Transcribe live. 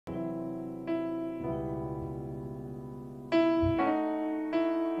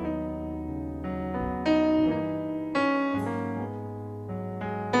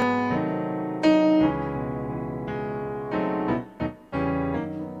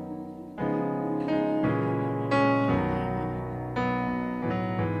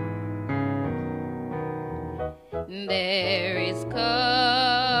There is coming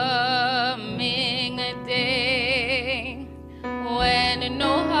a day when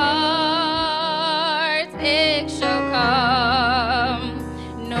no heartache shall come,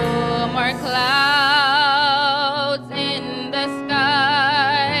 no more clouds in the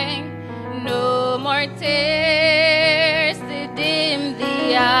sky, no more tears to dim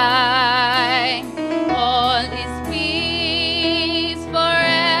the eye. All is peace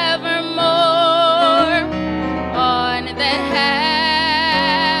forevermore on the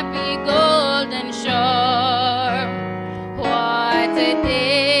happy golden shore. What a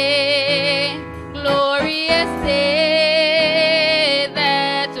day, glorious day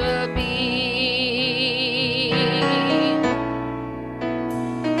that will be.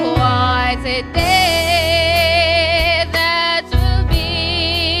 What a day that will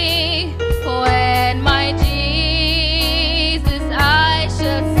be when my Jesus I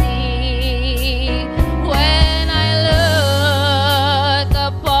shall see. When I look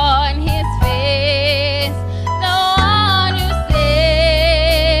upon his face, the one who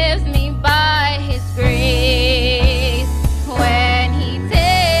saves me by his grace. When he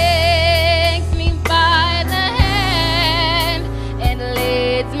takes me by the hand and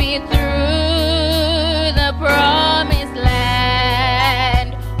leads me through the promised land.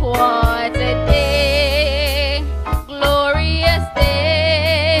 What a day, glorious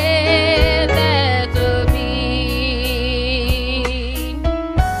day that will be.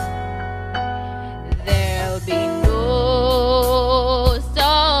 There'll be no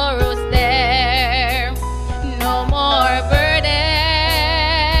sorrows there, no more burdens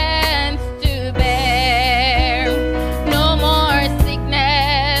to bear, no more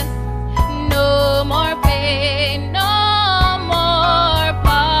sickness, no more pain, no more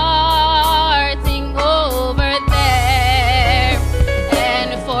parting over there.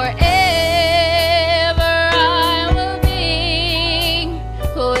 And forever I will be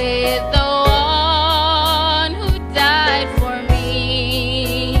with the one who died for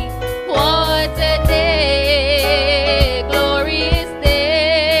me. What a day, glorious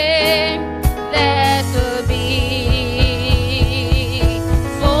day that will be.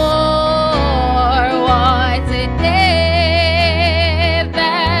 For what a day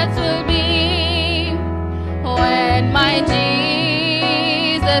that will be when my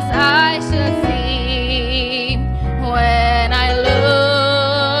Jesus I shall see. When I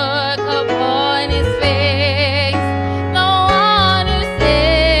look upon his face, the one who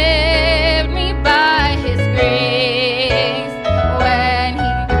saved me by his grace. When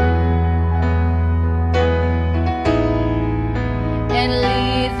he and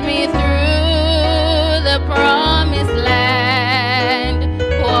leads me through the promised land.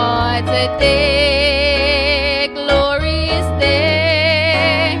 What a day, glorious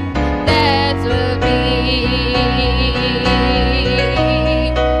day that will be.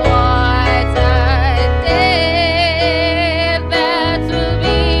 What a day that will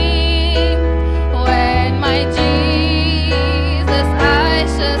be when my Jesus I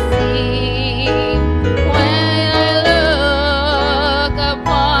shall see. When I look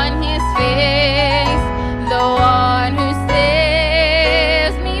upon his face, the one who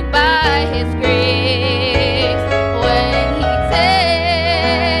saves me by his grace. When he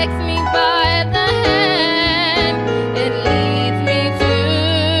takes me by the hand and leads me to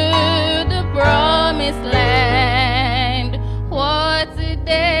the promised land. What a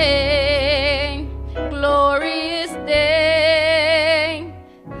day, glorious day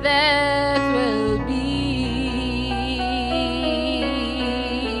that will be.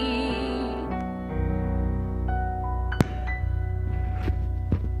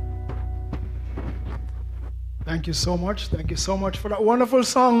 Thank you so much. Thank you so much for that wonderful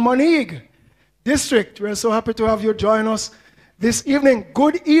song, Monique District. We're so happy to have you join us this evening.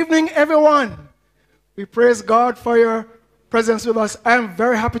 Good evening, everyone. We praise God for your presence with us. I am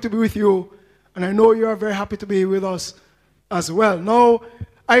very happy to be with you, and I know you are very happy to be with us as well. Now,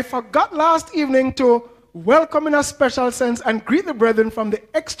 I forgot last evening to welcome in a special sense and greet the brethren from the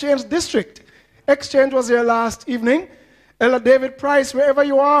Exchange District. Exchange was here last evening. Elder David Price, wherever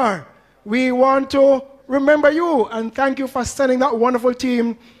you are, we want to remember you and thank you for sending that wonderful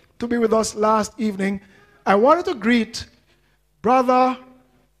team to be with us last evening. I wanted to greet Brother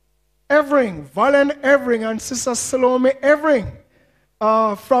Evering, Valen Evering, and Sister Salome Evering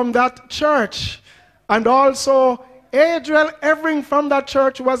from that church, and also Adriel Evering from that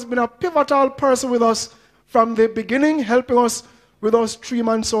church, who has been a pivotal person with us from the beginning, helping us with our stream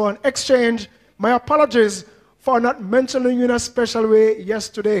and so on. Exchange, my apologies for not mentioning you in a special way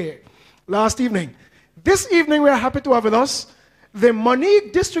last evening. This evening we are happy to have with us the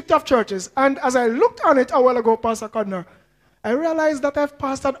Monique district of churches. And as I looked on it a while ago, Pastor Codner, I realized that I've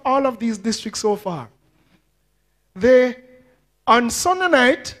pastored all of these districts so far. On Sunday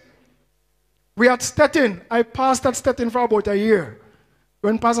night, we had Stettin. I pastored Stettin for about a year.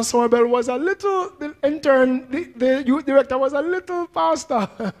 When Pastor Somerville was a little, the intern, the youth director was a little pastor.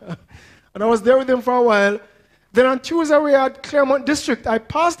 And I was there with him for a while. Then on Tuesday, we had Claremont District. I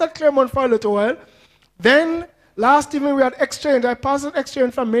pastored Claremont for a little while. Then last evening, we had Exchange. I pastored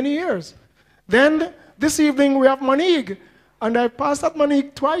Exchange for many years. Then this evening, we have Monique. And I pastored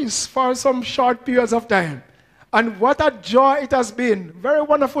Monique twice for some short periods of time. And what a joy it has been. Very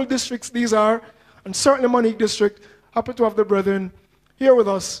wonderful districts these are. And certainly Monique District. Happy to have the brethren here with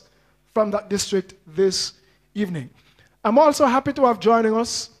us from that district this evening. I'm also happy to have joining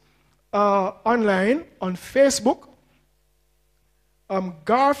us online on Facebook,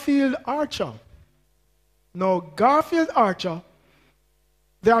 Garfield Archer. Now, Garfield Archer,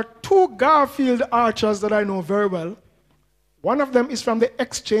 there are two Garfield Archers that I know very well. One of them is from the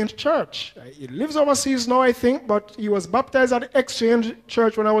Exchange Church. He lives overseas now, I think, but he was baptized at the Exchange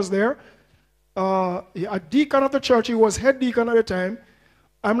Church when I was there. A deacon of the church, he was head deacon at the time.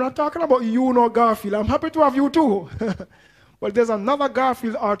 I'm not talking about you nor Garfield. I'm happy to have you too. But there's another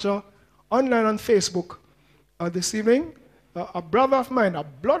Garfield Archer online on Facebook this evening. A brother of mine, a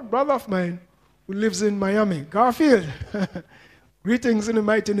blood brother of mine, who lives in Miami. Garfield, greetings in the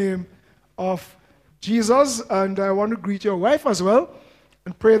mighty name of Jesus. And I want to greet your wife as well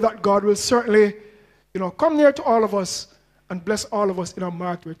and pray that God will certainly, come near to all of us and bless all of us in a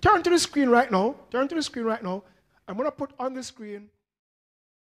marked way. Turn to the screen right now. Turn to the screen right now. I'm going to put on the screen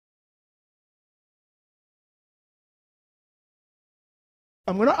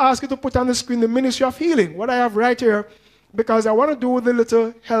I'm going to ask you to put on the screen the Ministry of Healing, what I have right here, because I want to do the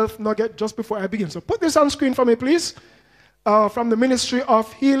little health nugget just before I begin. So put this on screen for me, please, from the Ministry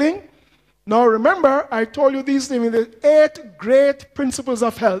of Healing. Now remember, I told you these things, the 8 great principles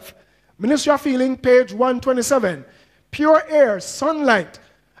of health. Ministry of Healing, page 127. Pure air, sunlight,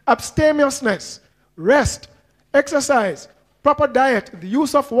 abstemiousness, rest, exercise, proper diet, the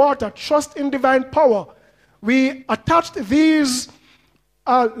use of water, trust in divine power. We attached these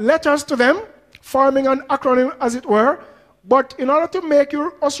letters to them, forming an acronym as it were, but in order to make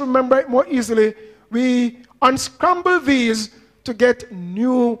us remember it more easily, we unscramble these to get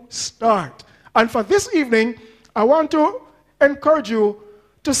new start. And for this evening, I want to encourage you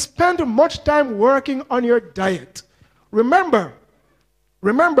to spend much time working on your diet. Remember,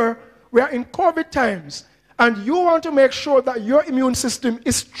 we are in COVID times, and you want to make sure that your immune system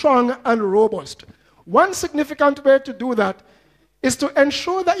is strong and robust. One significant way to do that is to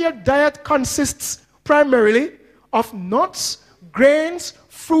ensure that your diet consists primarily of nuts, grains,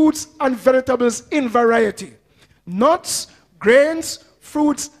 fruits, and vegetables in variety. Nuts, grains,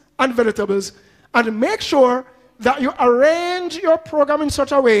 fruits, and vegetables. And make sure that you arrange your program in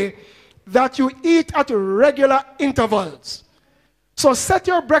such a way that you eat at regular intervals. So set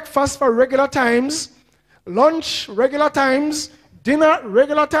your breakfast for regular times, lunch regular times, dinner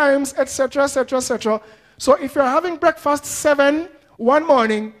regular times, etc., etc., etc. So if you're having breakfast 7 one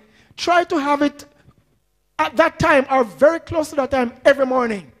morning, try to have it at that time or very close to that time every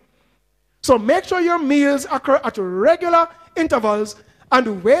morning. So make sure your meals occur at regular intervals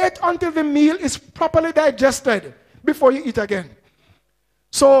and wait until the meal is properly digested before you eat again.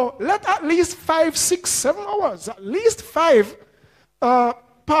 So let at least 5, 6, 7 hours, at least 5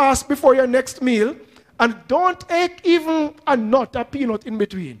 pass before your next meal, and don't take even a nut, a peanut in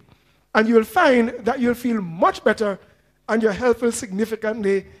between. And you'll find that you'll feel much better and your health will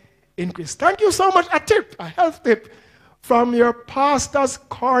significantly increase. Thank you so much. A health tip from your pastor's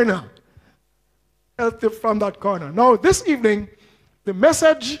corner. Health tip from that corner. Now, this evening, the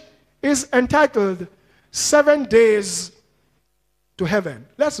message is entitled 7 Days to Heaven.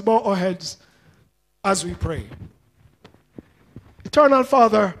 Let's bow our heads as we pray. Eternal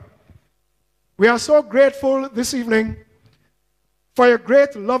Father, we are so grateful this evening for your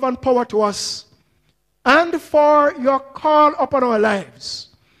great love and power to us and for your call upon our lives.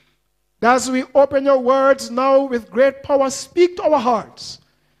 As we open your words now with great power, speak to our hearts.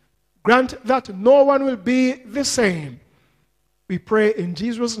 Grant that no one will be the same. We pray in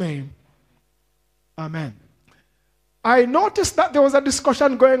Jesus' name. Amen. I noticed that there was a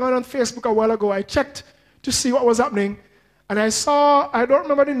discussion going on Facebook a while ago. I checked to see what was happening. And I saw, I don't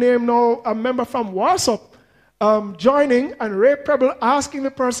remember the name now, a member from Warsaw joining, and Ray Preble asking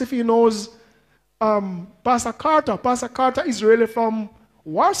the person if he knows Pastor Carter. Pastor Carter is really from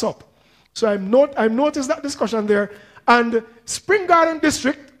Warsaw. So I've noticed that discussion there. And Spring Garden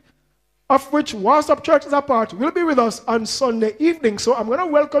District of which Warsop Church is a part, will be with us on Sunday evening. So I'm going to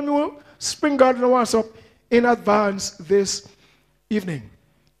welcome you, Spring Garden and Warsop, in advance this evening.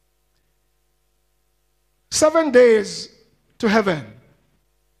 7 days to heaven.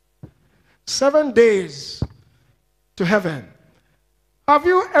 7 days to heaven. Have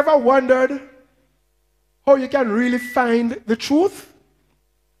you ever wondered how you can really find the truth?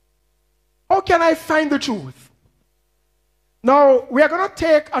 How can I find the truth? Now, we are going to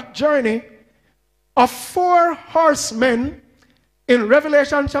take a journey of 4 horsemen in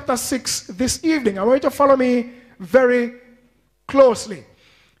Revelation chapter 6 this evening. I want you to follow me very closely.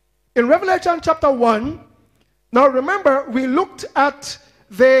 In Revelation chapter 1, now remember, we looked at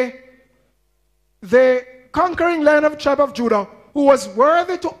the conquering Lion of the tribe of Judah, who was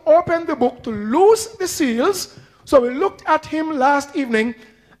worthy to open the book, to loose the seals. So we looked at him last evening,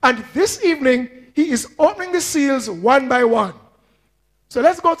 and this evening he is opening the seals one by one. So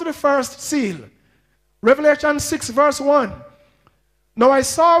let's go to the first seal. Revelation 6 verse 1. Now I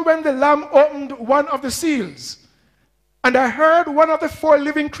saw when the Lamb opened one of the seals, and I heard one of the 4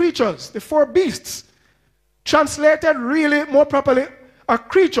 living creatures, the 4 beasts, translated really more properly are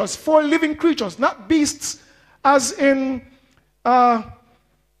creatures, 4 living creatures, not beasts as in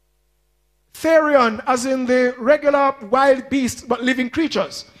Therion, as in the regular wild beasts, but living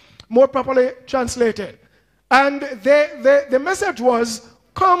creatures, more properly translated. And the message was,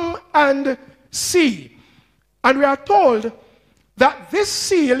 come and see. And we are told that this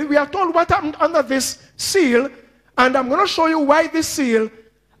seal, we are told what happened under this seal, and I'm going to show you why this seal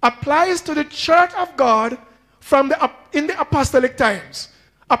applies to the church of God in the apostolic times.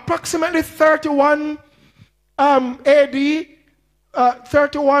 Approximately 31 AD,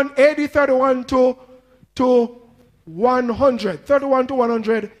 31 to 100, 31 to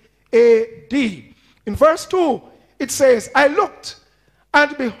 100 AD. In verse 2, it says, I looked,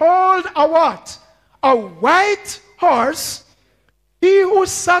 and behold, a what? A white horse. He who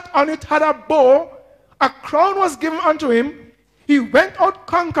sat on it had a bow, a crown was given unto him. He went out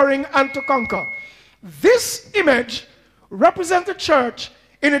conquering and to conquer. This image represents the church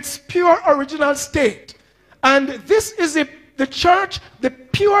in its pure original state. And this is the church, the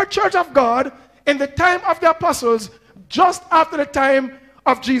pure church of God in the time of the apostles, just after the time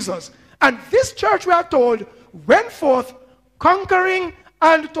of Jesus. And this church, we are told, went forth conquering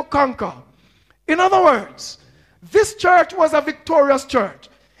and to conquer. In other words, this church was a victorious church.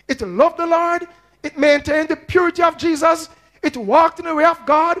 It loved the Lord. It maintained the purity of Jesus. It walked in the way of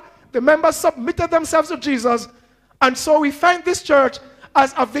God. The members submitted themselves to Jesus. And so we find this church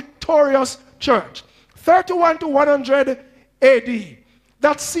as a victorious church. 31 to 100 AD.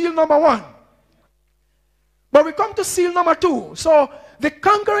 That's seal number 1. But we come to seal number 2. So the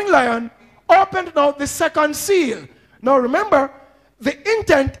conquering lion opened now the second seal. Now remember, the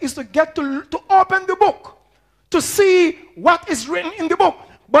intent is to get to open the book, to see what is written in the book.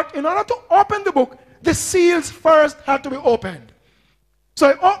 But in order to open the book, the seals first had to be opened. So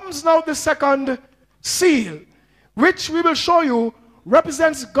it opens now the second seal, which we will show you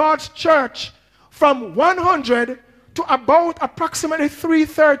represents God's church from 100 to about approximately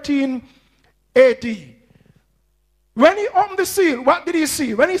 313 AD. When he opened the seal, what did he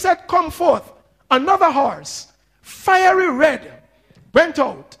see? When he said, come forth, another horse, fiery red, went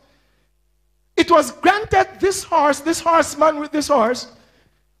out. It was granted this horseman with this horse,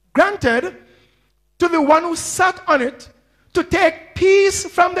 granted to the one who sat on it to take peace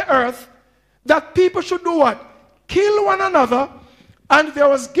from the earth, that people should do what? Kill one another, and there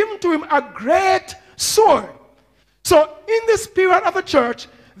was given to him a great sword. So in this period of the church,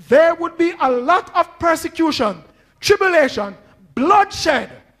 there would be a lot of persecution, tribulation, bloodshed.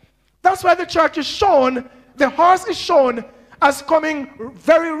 That's why the church is shown, the horse is shown as coming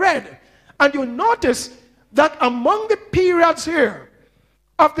very red. And you notice that among the periods here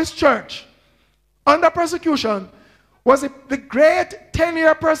of this church under persecution was the great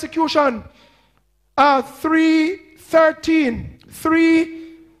 10-year persecution,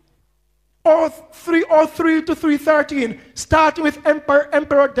 303 to 313, starting with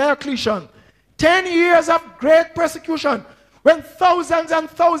Emperor Diocletian. 10 years of great persecution when thousands and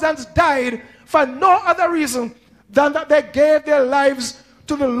thousands died for no other reason than that they gave their lives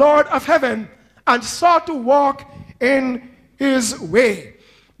to the Lord of heaven and sought to walk in his way.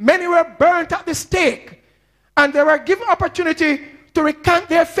 Many were burnt at the stake, and they were given opportunity to recant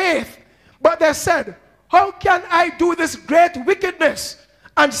their faith. But they said, how can I do this great wickedness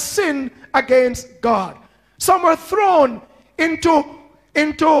and sin against God? Some were thrown into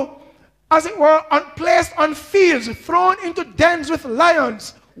as it were, placed on fields, thrown into dens with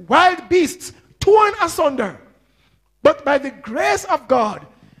lions, wild beasts, torn asunder. But by the grace of God,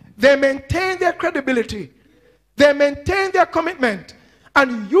 They maintain their credibility. They maintain their commitment.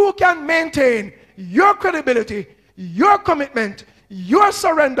 And you can maintain your credibility, your commitment, your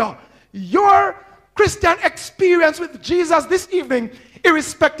surrender, your Christian experience with Jesus this evening,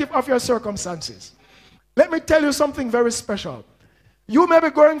 irrespective of your circumstances. Let me tell you something very special. You may be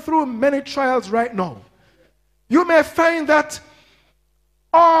going through many trials right now. You may find that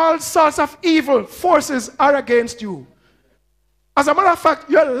all sorts of evil forces are against you. As a matter of fact,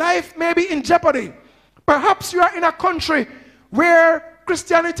 your life may be in jeopardy. Perhaps you are in a country where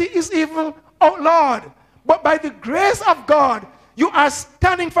Christianity is even outlawed. But by the grace of God, you are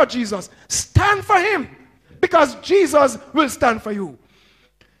standing for Jesus. Stand for him, because Jesus will stand for you.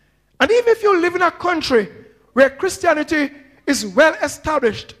 And even if you live in a country where Christianity is well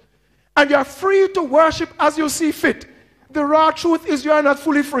established and you are free to worship as you see fit, the raw truth is you are not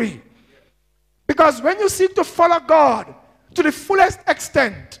fully free. Because when you seek to follow God to the fullest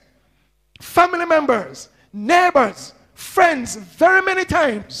extent, family members, neighbors, friends, very many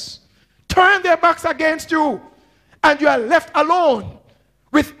times turn their backs against you, and you are left alone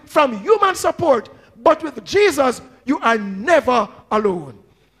from human support. But with Jesus, you are never alone.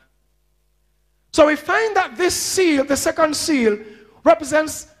 So we find that this seal, the second seal,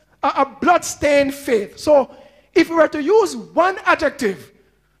 represents a blood-stained faith. So if we were to use one adjective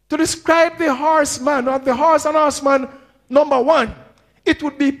to describe the horseman, or the horse and horseman number one, it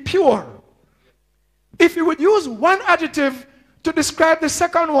would be pure. If you would use one adjective to describe the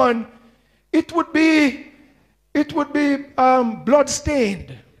second one, it would be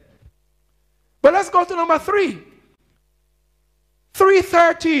blood-stained. But let's go to number 3.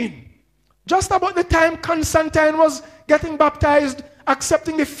 3:13. Just about the time Constantine was getting baptized,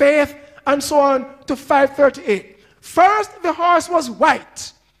 accepting the faith, and so on, to 538. First, the horse was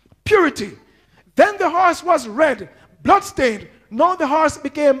white, purity. Then the horse was red, blood-stained. Now the horse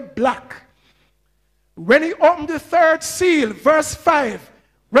became black. When he opened the third seal, verse 5,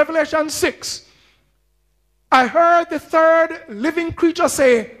 Revelation 6, I heard the third living creature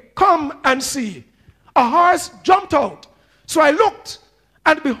say, come and see. A horse jumped out. So I looked,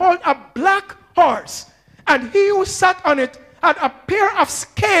 and behold, a black horse, and he who sat on it had a pair of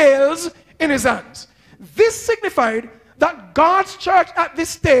scales in his hands. This signified that God's church at this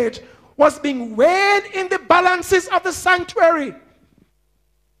stage was being weighed in the balances of the sanctuary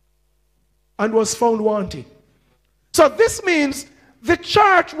and was found wanting. So this means the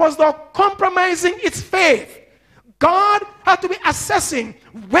church was now compromising its faith. God had to be assessing,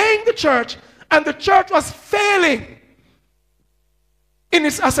 weighing the church, and the church was failing in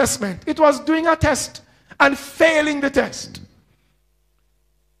its assessment. It was doing a test and failing the test.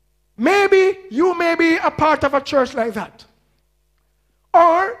 Maybe you may be a part of a church like that.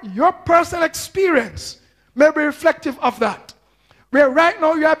 Or your personal experience may be reflective of that. Where right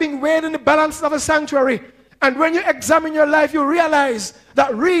now you are being weighed in the balance of a sanctuary, and when you examine your life, you realize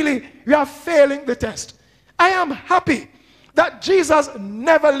that really you are failing the test. I am happy that Jesus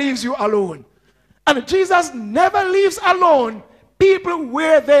never leaves you alone. And Jesus never leaves alone people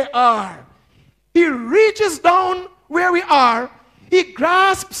where they are. He reaches down where we are, he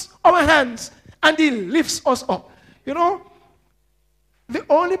grasps our hands, and he lifts us up. You know, the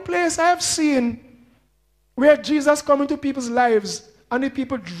only place I have seen where Jesus comes into people's lives and the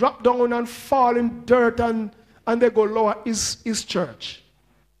people drop down and fall in dirt and they go lower is church.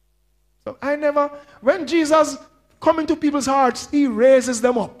 So when Jesus comes into people's hearts, he raises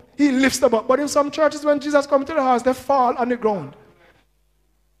them up. He lifts them up. But in some churches, when Jesus comes to the house, they fall on the ground.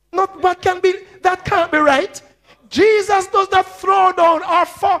 That can't be right. Jesus does not throw down or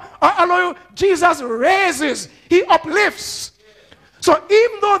fall or allow you. Jesus raises. He uplifts. So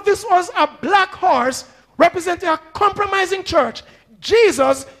even though this was a black horse representing a compromising church,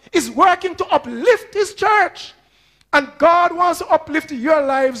 Jesus is working to uplift his church. And God wants to uplift your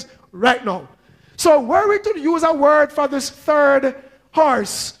lives right now. So were we to use a word for this third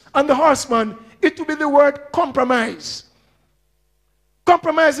horse and the horseman, it would be the word compromise.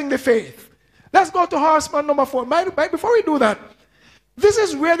 Compromising the faith. Let's go to horseman number 4. Before we do that, this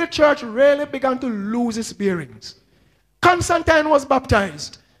is where the church really began to lose its bearings. Constantine was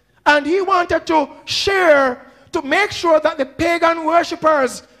baptized, and he wanted to share, to make sure that the pagan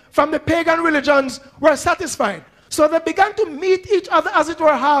worshippers from the pagan religions were satisfied. So they began to meet each other as it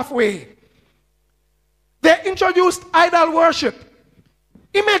were halfway. They introduced idol worship,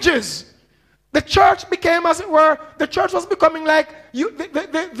 images. The church became, as it were, the church was becoming like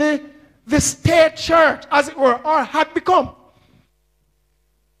the state church, as it were, or had become.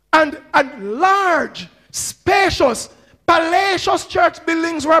 And large, spacious, palatial church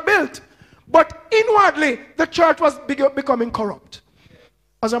buildings were built. But inwardly, the church was becoming corrupt.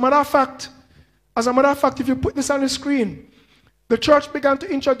 As a matter of fact, if you put this on the screen, the church began to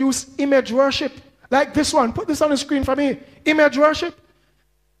introduce image worship, like this one. Put this on the screen for me. Image worship.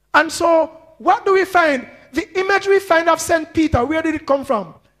 And so, what do we find? The image we find of St. Peter, where did it come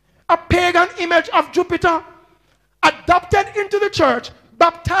from? A pagan image of Jupiter, adopted into the church,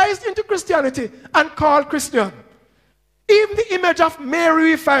 baptized into Christianity, and called Christian. Even the image of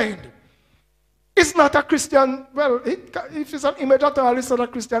Mary we find is not a Christian. Well, if it's an image at all, it's not a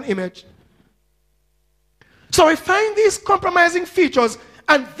Christian image. So we find these compromising features,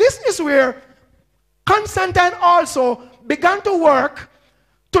 and this is where Constantine also began to work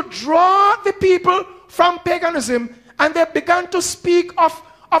to draw the people from paganism, and they began to speak of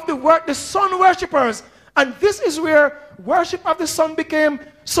the sun worshippers. And this is where worship of the sun became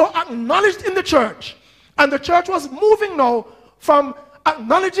so acknowledged in the church. And the church was moving now from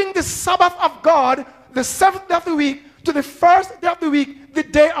acknowledging the Sabbath of God, the seventh day of the week, to the first day of the week, the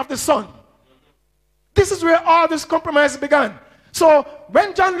day of the sun. This is where all this compromise began. So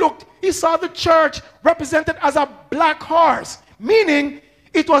when John looked, he saw the church represented as a black horse, meaning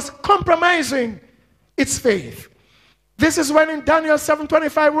it was compromising its faith. This is when in Daniel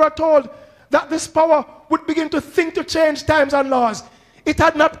 7:25 we are told that this power would begin to think to change times and laws. It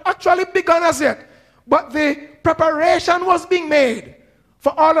had not actually begun as yet, but the preparation was being made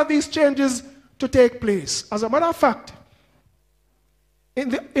for all of these changes to take place. As a matter of fact,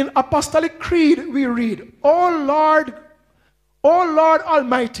 in Apostolic Creed we read, O Lord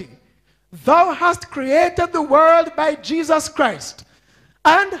Almighty, thou hast created the world by Jesus Christ,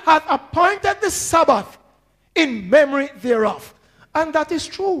 and hath appointed the Sabbath in memory thereof. And that is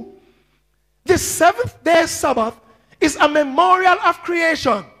true. The seventh day Sabbath is a memorial of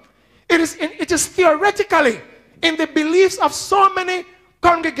creation. It is theoretically in the beliefs of so many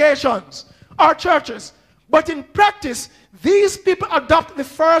congregations or churches. But in practice, these people adopt the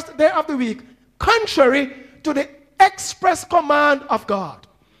first day of the week, contrary to the express command of God.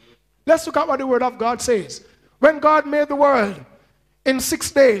 Let's look at what the Word of God says. When God made the world in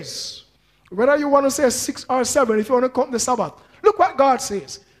 6 days, whether you want to say 6 or 7, if you want to count the Sabbath, look what God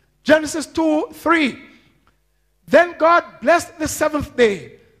says. Genesis 2:3. Then God blessed the seventh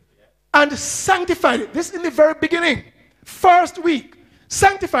day and sanctified it. This in the very beginning, first week,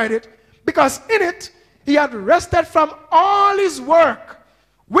 sanctified it, because in it he had rested from all his work,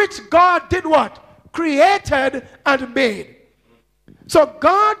 which God did what? Created and made. So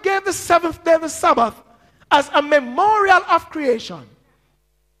God gave the seventh day, the Sabbath, as a memorial of creation.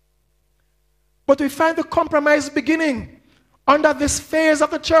 But we find the compromise beginning under this phase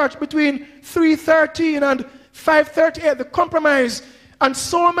of the church between 313 and 538, the compromise, and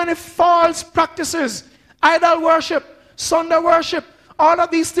so many false practices, idol worship, Sunday worship, all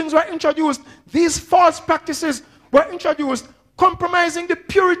of these things were introduced. These false practices were introduced, compromising the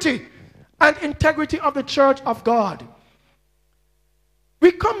purity and integrity of the church of God.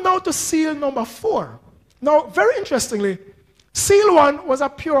 We come now to seal number 4. Now, very interestingly, seal 1 was a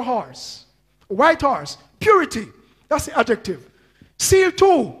pure horse, white horse, purity. That's the adjective. Seal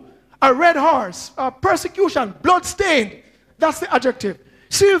 2, a red horse, persecution, blood-stained. That's the adjective.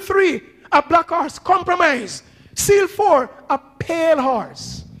 Seal 3, a black horse, compromise. Seal 4, a pale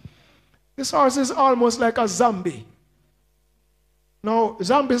horse. This horse is almost like a zombie. Now,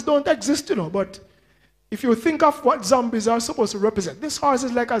 zombies don't exist, but if you think of what zombies are supposed to represent, this horse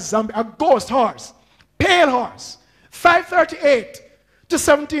is like a zombie, a ghost horse, pale horse. 538 to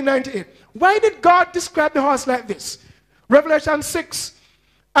 1798. Why did God describe the horse like this? Revelation 6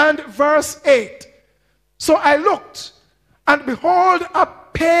 and verse 8. So I looked, and behold, a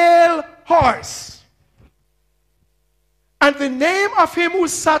pale horse. And the name of him who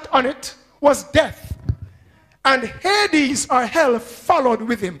sat on it was Death. And Hades, or hell, followed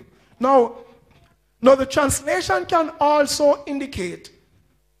with him. Now the translation can also indicate,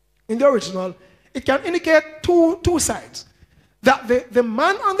 in the original, it can indicate two sides. That the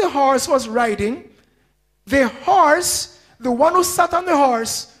man on the horse was riding, the horse, the one who sat on the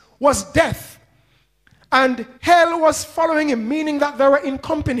horse, was Death. And hell was following him, meaning that they were in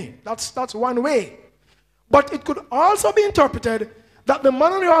company. That's one way. But it could also be interpreted that the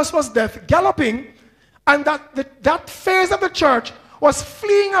man on the horse was Death, galloping, and that phase of the church was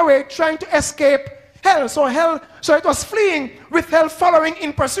fleeing away, trying to escape hell. So it was fleeing with hell following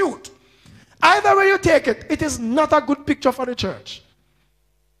in pursuit. Either way you take it, it is not a good picture for the church.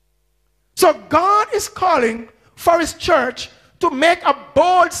 So God is calling for his church to make a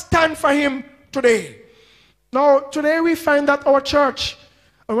bold stand for him today. Now, today we find that our church,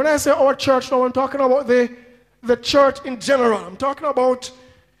 and when I say our church, now I'm talking about the church in general. I'm talking about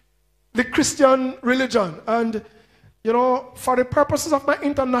the Christian religion. And You know, for the purposes of my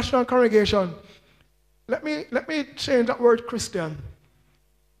international congregation, let me change that word Christian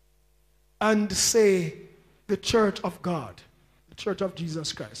and say the church of God, the church of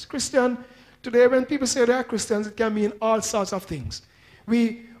Jesus Christ. Christian, today when people say they are Christians, it can mean all sorts of things.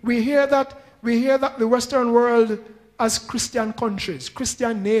 We hear that the Western world has Christian countries,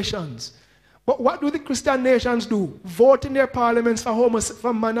 Christian nations. But what do the Christian nations do? Vote in their parliaments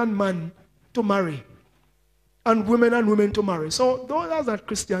for man and man to marry, and women to marry. So those are not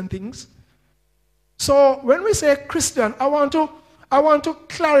Christian things. So when we say Christian, I want to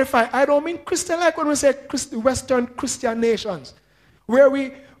clarify. I don't mean Christian like when we say Western Christian nations, where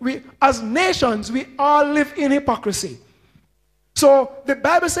we as nations we all live in hypocrisy. So the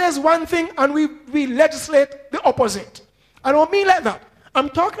Bible says one thing and we legislate the opposite. I don't mean like that. I'm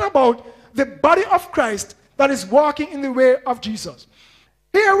talking about the body of Christ that is walking in the way of Jesus.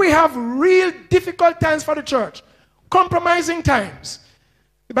 Here we have real difficult times for the church, compromising times.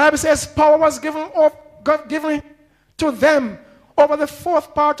 The Bible says power was given to them over the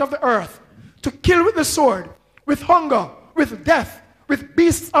fourth part of the earth to kill with the sword, with hunger, with death, with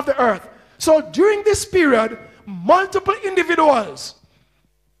beasts of the earth. So during this period, multiple individuals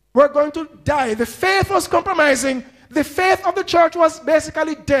were going to die. The faith was compromising. The faith of the church was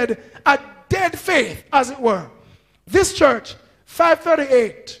basically dead, a dead faith, as it were. This church,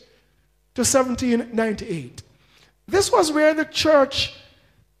 538 to 1798. This was where the church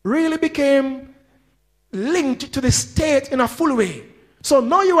really became linked to the state in a full way. So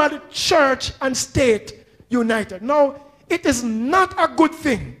now you are the church and state united. Now, it is not a good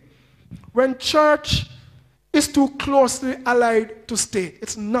thing when church is too closely allied to state.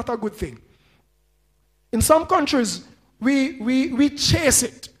 It's not a good thing. In some countries, we chase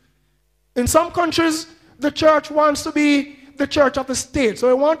it. In some countries, the church wants to be the church of the state. So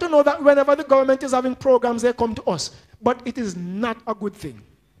I want to know that whenever the government is having programs, they come to us. But it is not a good thing.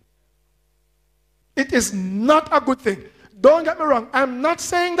 It is not a good thing. Don't get me wrong. I'm not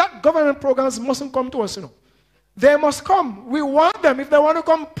saying that government programs mustn't come to us, you know. They must come. We want them. If they want to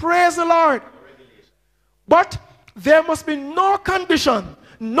come, praise the Lord. But there must be no condition,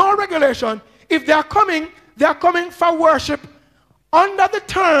 no regulation. If they are coming for worship under the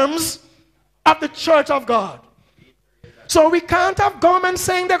terms of the church of God. So we can't have government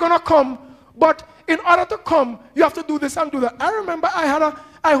saying they're going to come, but in order to come, you have to do this and do that. I remember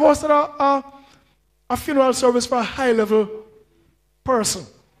I hosted a funeral service for a high-level person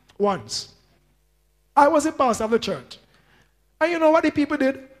once. I was a pastor of the church. And you know what the people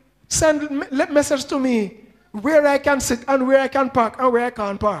did? Send message to me where I can sit and where I can park and where I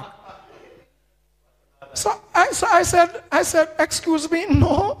can't park. So I said, excuse me,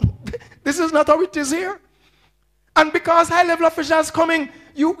 no, this is not how it is here. And because high-level officials coming,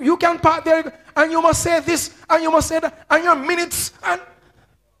 you can park there and you must say this and you must say that and your minutes and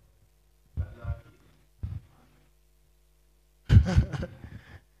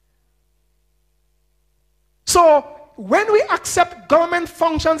so when we accept government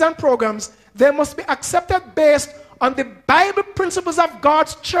functions and programs, they must be accepted based on the Bible principles of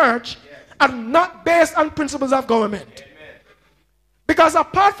God's church and not based on principles of government. Amen. Because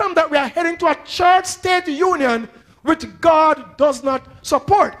apart from that, we are heading to a church-state union which God does not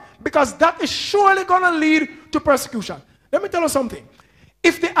support, because that is surely going to lead to persecution. Let me tell you something.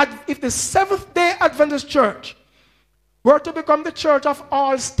 If the Seventh-day Adventist Church were to become the church of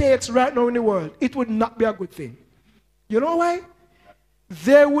all states right now in the world, it would not be a good thing. You know why?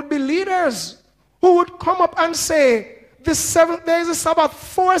 There would be leaders who would come up and say, the seventh day is a Sabbath,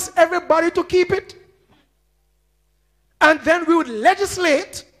 force everybody to keep it. And then we would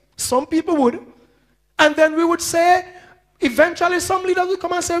legislate, some people would, and then we would say, eventually some leaders would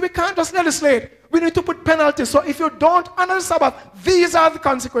come and say, we can't just legislate, we need to put penalties. So if you don't honor the Sabbath, these are the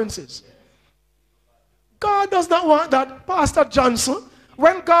consequences. God does not want that. Pastor Johnson,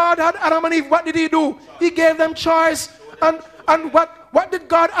 when God had Adam and Eve, what did he do? He gave them choice. And what did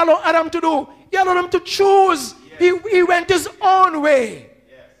God allow Adam to do? He allowed him to choose. He went his own way.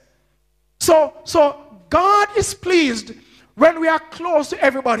 So God is pleased when we are close to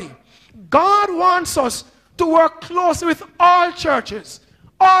everybody. God wants us to work closely with all churches,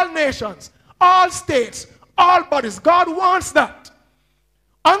 all nations, all states, all bodies. God wants that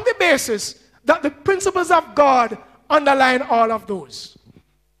on the basis that the principles of God underline all of those.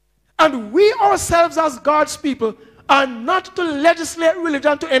 And we ourselves as God's people are not to legislate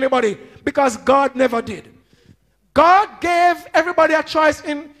religion to anybody, because God never did. God gave everybody a choice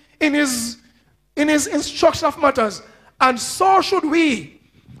in his instruction of matters, and so should we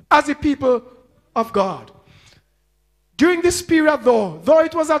as the people of God. During this period though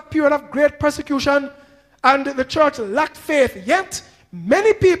it was a period of great persecution, and the church lacked faith, yet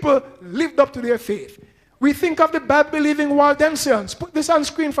many people lived up to their faith. We think of the Bible-believing Waldensians, put this on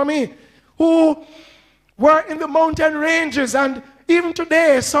screen for me, who were in the mountain ranges, and even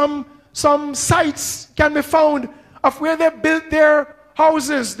today some sites can be found of where they built their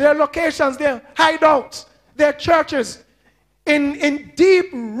houses, their locations, their hideouts, their churches in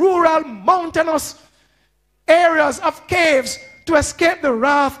deep rural mountainous areas of caves to escape the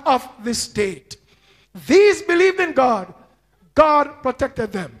wrath of the state. These believed in God. God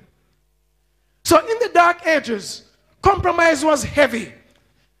protected them. So in the dark ages, compromise was heavy.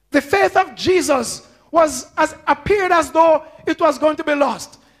 The faith of Jesus appeared as though it was going to be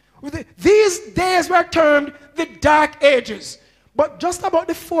lost. These days were termed the dark ages. But just about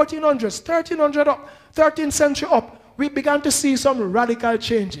the 1400s, 1300 up, 13th century up, we began to see some radical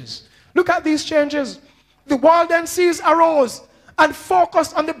changes. Look at these changes. The Waldenses arose and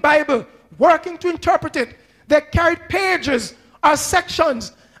focused on the Bible, working to interpret it. They carried pages or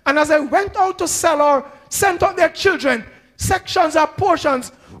sections, and as they went out to sell or sent out their children, sections or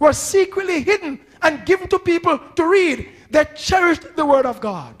portions were secretly hidden and given to people to read. They cherished the word of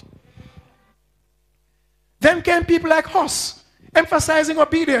God. Then came people like Huss, emphasizing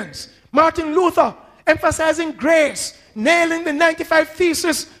obedience. Martin Luther, emphasizing grace, nailing the 95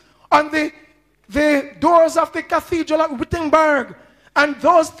 Theses on the doors of the cathedral at Wittenberg. And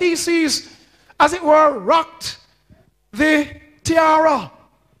those theses, as it were, rocked the tiara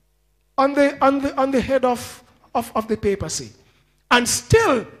on the head of the papacy. And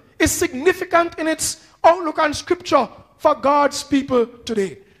still is significant in its outlook on scripture for God's people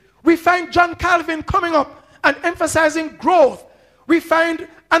today. We find John Calvin coming up and emphasizing growth. We find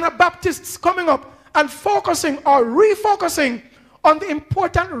Anabaptists coming up and focusing or refocusing on the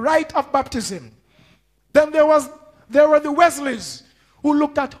important rite of baptism. Then there were the Wesleys who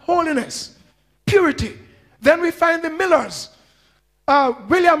looked at holiness, purity. Then we find the Millers.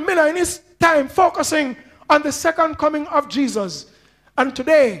 William Miller in his time focusing on the second coming of Jesus. And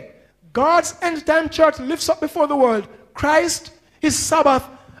today, God's end-time church lifts up before the world Christ, his Sabbath,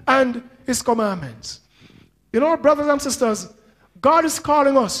 and his commandments. You know, brothers and sisters, God is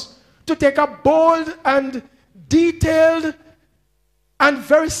calling us to take a bold and detailed and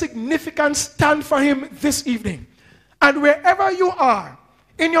very significant stand for him this evening. And wherever you are,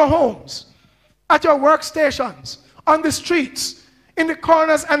 in your homes, at your workstations, on the streets, in the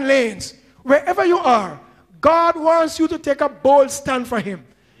corners and lanes, wherever you are, God wants you to take a bold stand for him.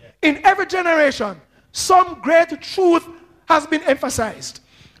 In every generation, some great truth has been emphasized.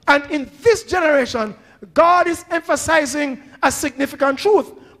 And in this generation, God is emphasizing a significant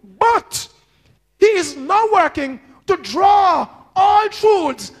truth. But he is now working to draw all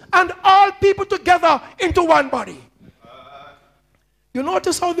truths and all people together into one body. You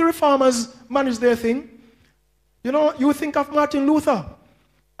notice how the reformers manage their thing? You know, you think of Martin Luther,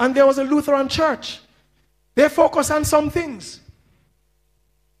 and there was a Lutheran church. They focus on some things.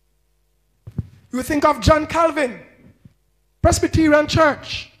 You think of John Calvin, Presbyterian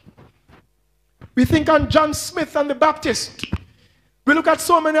church. We think on John Smith and the Baptist. We look at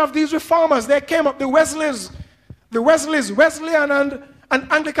so many of these reformers. They came up, the Wesleys, Wesleyan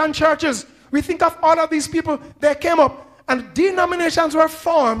and Anglican churches. We think of all of these people. They came up, and denominations were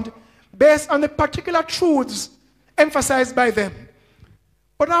formed based on the particular truths emphasized by them.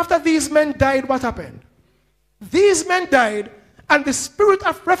 But after these men died, what happened? These men died, and the spirit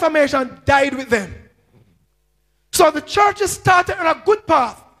of Reformation died with them. So the churches started on a good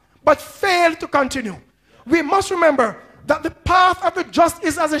path, but failed to continue. We must remember that the path of the just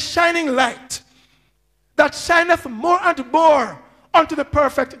is as a shining light that shineth more and more unto the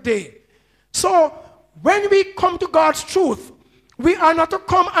perfect day. So when we come to God's truth, we are not to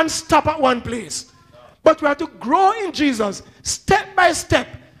come and stop at one place, but we are to grow in Jesus step by step,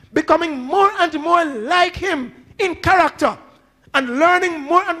 becoming more and more like him in character, and learning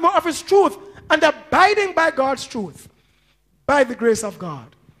more and more of his truth, and abiding by God's truth by the grace of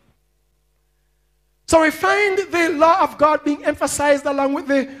God. So we find the law of God being emphasized along with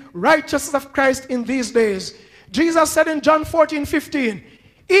the righteousness of Christ in these days. Jesus said in John 14:15,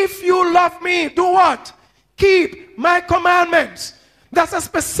 if you love me, do what? Keep my commandments. That's a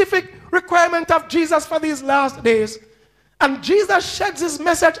specific requirement of Jesus for these last days. And Jesus sheds his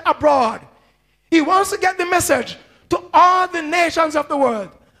message abroad. He wants to get the message to all the nations of the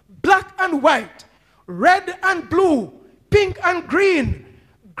world. Black and white, red and blue, pink and green,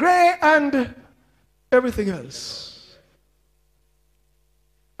 gray and everything else.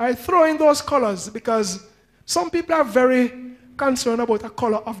 I throw in those colors because some people are very concerned about the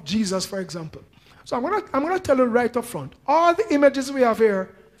color of Jesus, for example. So I'm gonna tell you right up front, all the images we have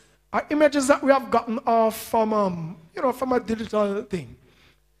here are images that we have gotten off from, from a digital thing.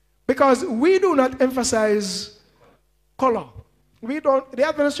 Because we do not emphasize color. The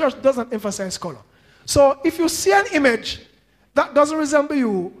Adventist Church doesn't emphasize color. So if you see an image that doesn't resemble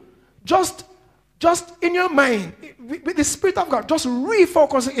you, just in your mind, with the Spirit of God, just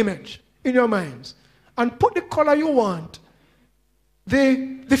refocus the image in your minds and put the color you want,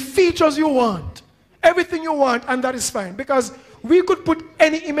 the features you want, everything you want, and that is fine. Because we could put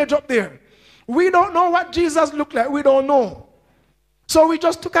any image up there. We don't know what Jesus looked like. We don't know. So we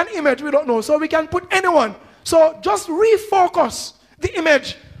just took an image we don't know. So we can put anyone. So just refocus the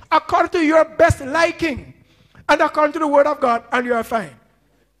image according to your best liking and according to the Word of God, and you are fine.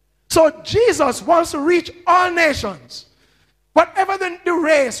 So Jesus wants to reach all nations. Whatever the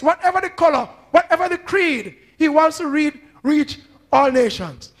race, whatever the color, whatever the creed, he wants to reach all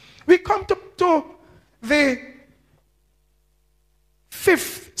nations. We come to the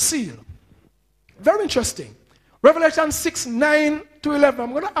fifth seal. Very interesting. Revelation 6, 9 to 11.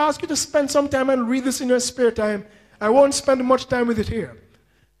 I'm going to ask you to spend some time and read this in your spare time. I won't spend much time with it here.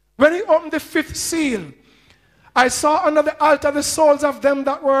 When he opened the fifth seal, I saw under the altar the souls of them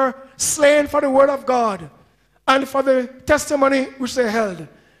that were slain for the word of God and for the testimony which they held.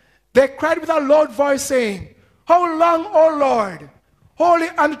 They cried with a loud voice, saying, How long, O Lord, holy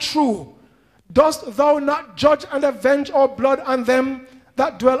and true, dost thou not judge and avenge our blood on them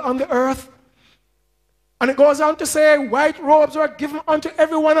that dwell on the earth? And it goes on to say, white robes were given unto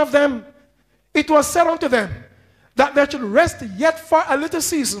every one of them. It was said unto them that they should rest yet for a little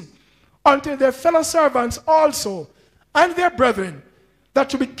season, until their fellow servants also and their brethren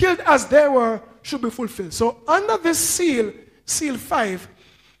that should be killed as they were should be fulfilled. So under this seal, seal 5,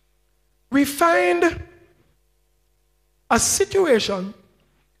 we find a situation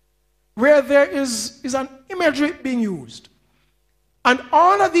where there is an imagery being used. And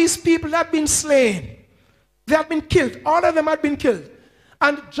all of these people have been slain. They have been killed. All of them had been killed.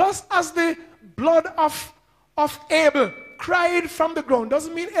 And just as the blood of Abel cried from the ground,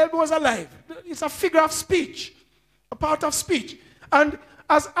 doesn't mean Abel was alive. It's a figure of speech, a part of speech. And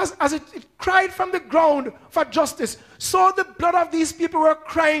as it cried from the ground for justice, so the blood of these people were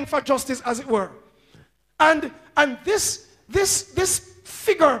crying for justice, as it were. And this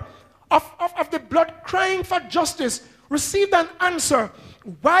figure of the blood crying for justice received an answer.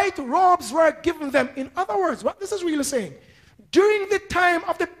 White robes were given them. In other words, what this is really saying, during the time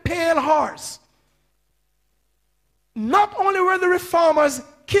of the pale horse, not only were the reformers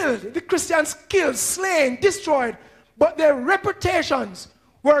killed, the Christians killed, slain, destroyed, but their reputations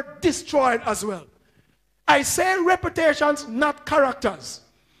were destroyed as well. I say reputations, not characters,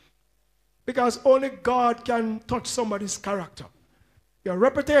 because only God can touch somebody's character. Your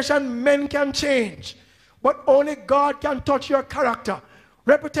reputation, men can change, but only God can touch your character.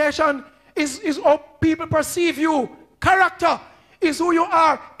 Reputation is how people perceive you. Character is who you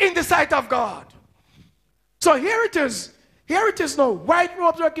are in the sight of God. So here it is. Here it is now. White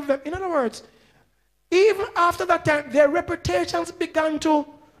robes were given them. In other words, even after that time, their reputations began to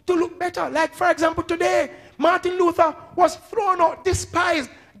look better. Like, for example, today, Martin Luther was thrown out, despised.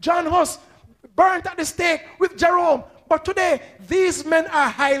 John Huss burnt at the stake with Jerome. But today, these men are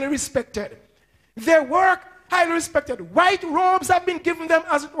highly respected. Their work, highly respected. White robes have been given them,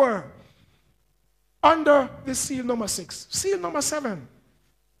 as it were, under the seal number 6. Seal number 7.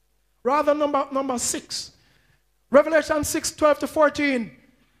 Rather, number 6. Revelation 6, 12 to 14.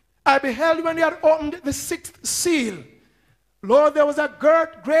 I beheld when he had opened the 6th seal. Lord, there was a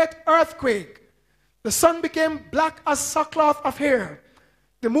great earthquake. The sun became black as sackcloth of hair.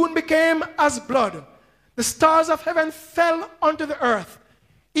 The moon became as blood. The stars of heaven fell unto the earth,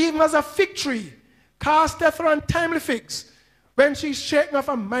 even as a fig tree casteth her untimely figs when she is shaken of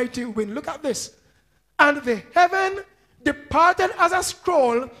a mighty wind. Look at this. And the heaven departed as a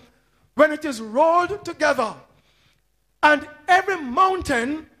scroll when it is rolled together. And every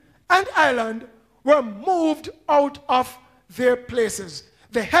mountain and island were moved out of their places.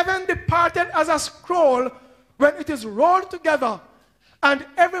 The heaven departed as a scroll when it is rolled together, and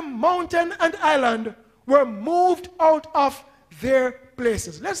every mountain and island were moved out of their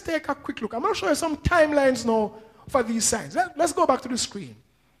places. Let's take a quick look. I'm going to show you some timelines now for these signs. Let's go back to the screen.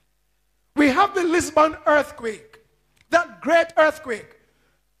 We have the Lisbon earthquake, that great earthquake,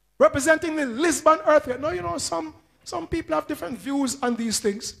 representing the Lisbon earthquake. Now, you know, some people have different views on these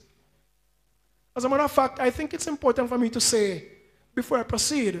things. As a matter of fact, I think it's important for me to say, before I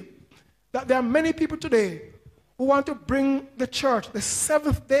proceed, that there are many people today who want to bring the church, the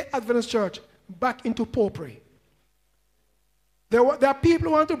Seventh-day Adventist church, back into popery. There are people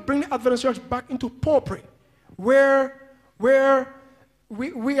who want to bring the Adventist church back into popery, where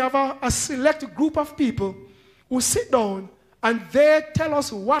we have a select group of people who sit down and they tell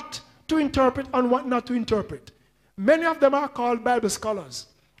us what to interpret and what not to interpret. Many of them are called Bible scholars.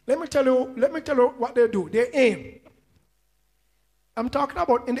 Let me tell you what they do. They aim. I'm talking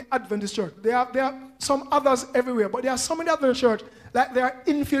about in the Adventist church. There are some others everywhere, but there are some in the Adventist church like they are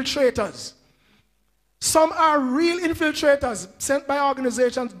infiltrators. Some are real infiltrators sent by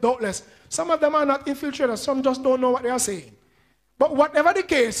organizations, doubtless. Some of them are not infiltrators. Some just don't know what they are saying. But whatever the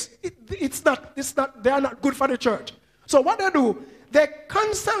case, they are not good for the church. So what they do, they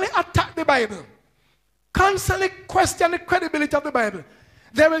constantly attack the Bible, constantly question the credibility of the Bible.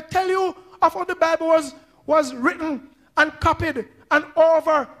 They will tell you of how the Bible was written and copied and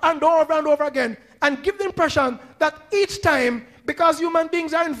over and over and over again, and give the impression that each time, because human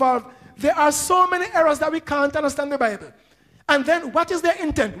beings are involved, there are so many errors that we can't understand the Bible. And then what is their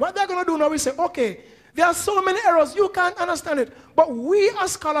intent? What they're going to do now is say, okay, there are so many errors, you can't understand it. But we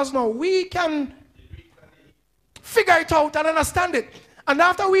as scholars now, we can figure it out and understand it. And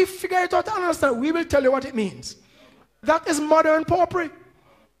after we figure it out and understand it, we will tell you what it means. That is modern popery.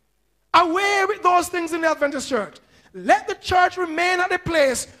 Away with those things in the Adventist church. Let the church remain at the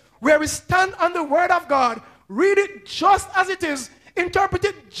place where we stand on the word of God, read it just as it is, interpret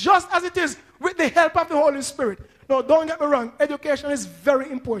it just as it is, with the help of the Holy Spirit. No, don't get me wrong, education is very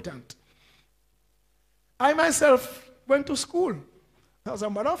important. I myself went to school. As a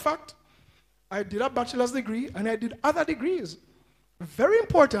matter of fact, I did a bachelor's degree and I did other degrees. Very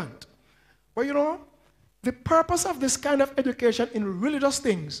important. But you know, the purpose of this kind of education in religious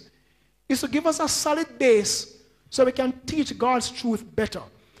things is to give us a solid base so we can teach God's truth better.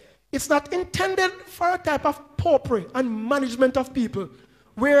 It's not intended for a type of popery and management of people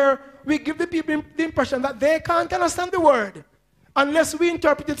where we give the people the impression that they can't understand the word unless we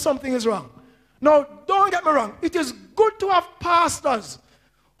interpreted something is wrong. Now, don't get me wrong. It is good to have pastors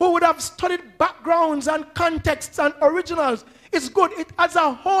who would have studied backgrounds and contexts and originals. It's good. It adds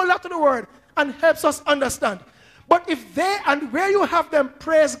a whole lot to the word and helps us understand. But if they, and where you have them,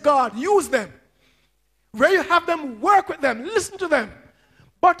 praise God, use them. Where you have them, work with them, listen to them.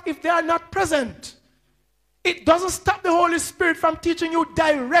 But if they are not present, it doesn't stop the Holy Spirit from teaching you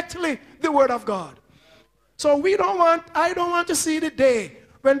directly the word of God. So I don't want to see the day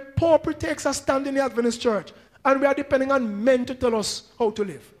when popery takes a stand in the Adventist church and we are depending on men to tell us how to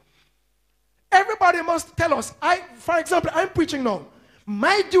live. Everybody must tell us. For example, I'm preaching now.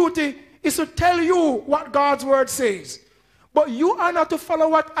 My duty is to tell you what God's word says. But you are not to follow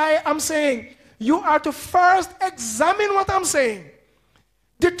what I am saying. You are to first examine what I'm saying,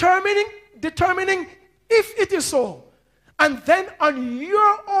 determining if it is so. And then on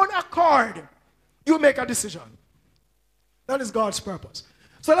your own accord, you make a decision. That is God's purpose.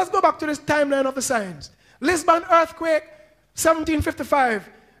 So let's go back to this timeline of the signs. Lisbon earthquake, 1755.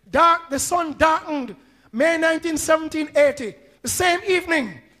 The sun darkened, May 19, 1780. The same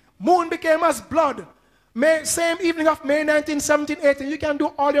evening, moon became as blood. Same evening of May 19, 1780. You can do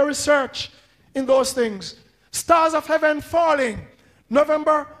all your research in those things. Stars of heaven falling,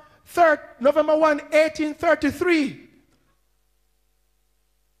 November 1, 1833.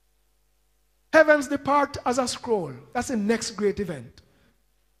 Heavens depart as a scroll. That's the next great event.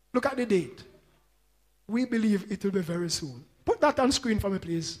 Look at the date. We believe it will be very soon. Put that on screen for me,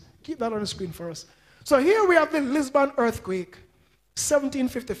 please. Keep that on the screen for us. So here we have the Lisbon earthquake,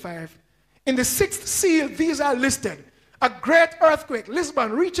 1755. In the sixth seal, these are listed. A great earthquake,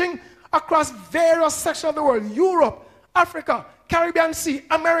 Lisbon, reaching across various sections of the world. Europe, Africa, Caribbean Sea,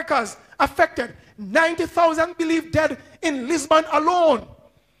 Americas, affected. 90,000 believed dead in Lisbon alone.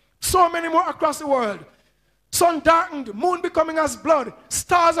 So many more across the world. Sun darkened, moon becoming as blood,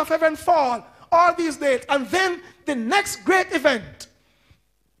 stars of heaven fall, all these dates. And then the next great event,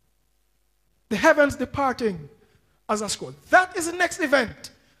 the heavens departing as a scroll. That is the next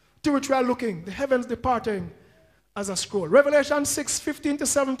event to which we are looking, the heavens departing as a scroll. Revelation 6, 15 to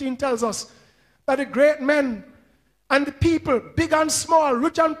 17 tells us that the great men and the people, big and small,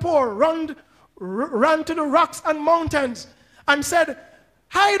 rich and poor, ran to the rocks and mountains and said,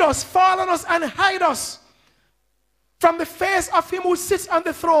 hide us, fall on us and hide us from the face of him who sits on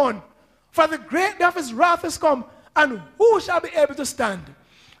the throne. For the great day of his wrath is come, and who shall be able to stand?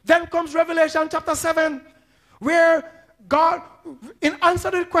 Then comes Revelation chapter 7, where God, in answer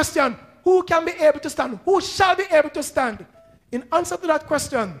to the question, who can be able to stand? Who shall be able to stand? In answer to that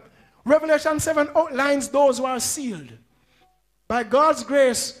question, Revelation 7 outlines those who are sealed. By God's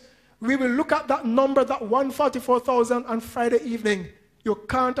grace, we will look at that number, that 144,000 on Friday evening. You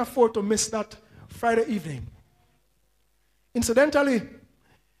can't afford to miss that Friday evening. Incidentally,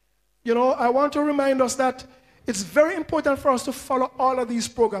 you know, I want to remind us that it's very important for us to follow all of these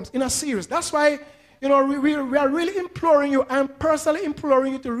programs in a series. That's why, we are really imploring you. I'm personally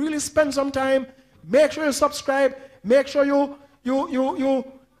imploring you to really spend some time. Make sure you subscribe. Make sure you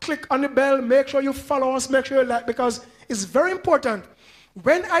click on the bell. Make sure you follow us. Make sure you like, because it's very important.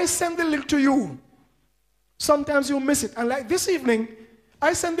 When I send the link to you, sometimes you miss it. And like this evening,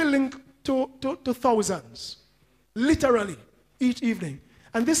 I send the link to thousands, literally, each evening.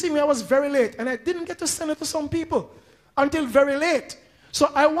 And this evening I was very late, and I didn't get to send it to some people until very late. So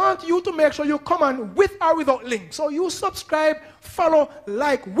I want you to make sure you come on with or without link. So you subscribe, follow,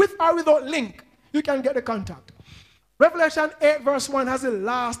 like, with or without link. You can get the contact. Revelation 8 verse 1 has the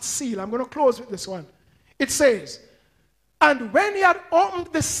last seal. I'm going to close with this one. It says, and when he had opened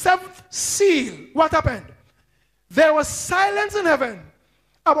the seventh seal, what happened? There was silence in heaven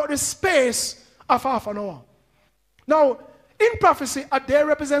about the space of half an hour. Now, in prophecy, a day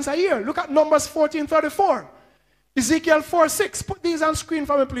represents a year. Look at Numbers 14:34. Ezekiel 4:6. Put these on screen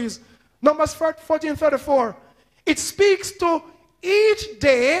for me, please. Numbers 14:34. It speaks to each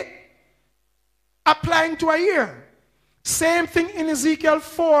day applying to a year. Same thing in Ezekiel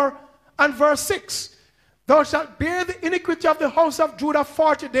 4 and verse 6. Thou shalt bear the iniquity of the house of Judah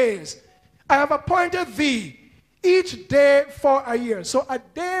 40 days. I have appointed thee each day for a year. So a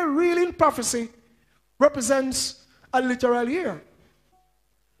day really in prophecy represents a literal year.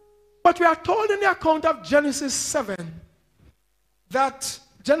 But we are told in the account of Genesis 7, that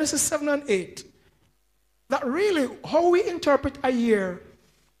Genesis 7 and 8, that really how we interpret a year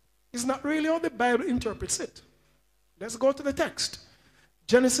is not really how the Bible interprets it. Let's go to the text.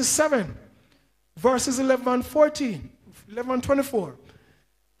 Genesis 7, verses 11 and 14, 11 and 24.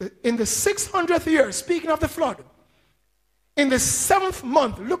 In the 600th year, speaking of the flood, in the 7th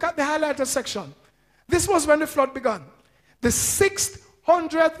month, look at the highlighted section. This was when the flood began. The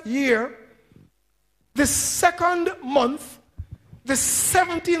 600th year, the 2nd month, the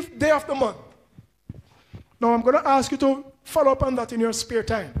 17th day of the month. Now I'm going to ask you to follow up on that in your spare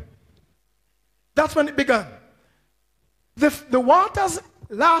time. That's when it began. The waters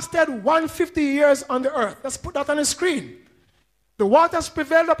lasted 150 years on the earth. Let's put that on the screen. The waters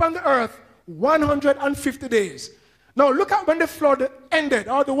prevailed upon the earth 150 days. Now look at when the flood ended,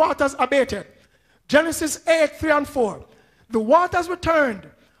 or the waters abated. Genesis 8, 3 and 4. The waters returned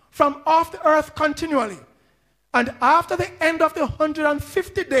from off the earth continually. And after the end of the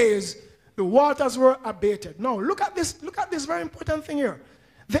 150 days, the waters were abated. Now look at this very important thing here.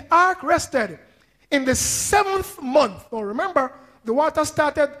 The ark rested in the 7th month. Now remember, the water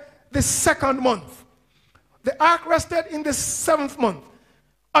started the 2nd month. The ark rested in the 7th month.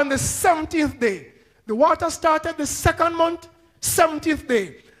 On the 17th day. The water started the 2nd month, 17th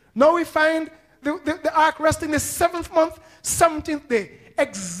day. Now we find the ark resting the 7th month, 17th day.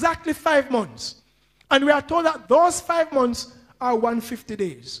 Exactly 5 months. And we are told that those 5 months are 150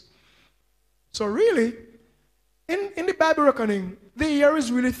 days. So really, in the Bible reckoning, the year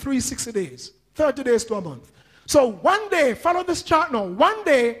is really 360 days. 30 days to a month. So one day, follow this chart now. One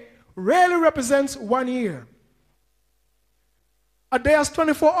day really represents 1 year. A day has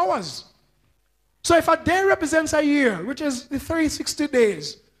 24 hours. So if a day represents a year, which is the 360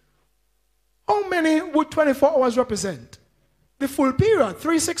 days, how many would 24 hours represent? The full period,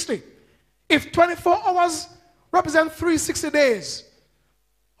 360. If 24 hours represent 360 days,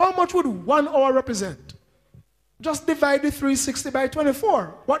 how much would 1 hour represent? Just divide the 360 by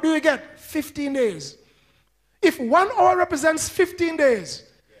 24. What do you get? 15 days. If 1 hour represents 15 days,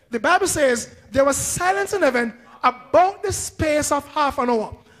 the Bible says there was silence in heaven about the space of half an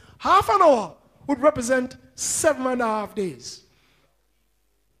hour. Half an hour would represent 7.5 days.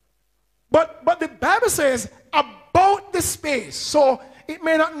 But the Bible says about the space. So it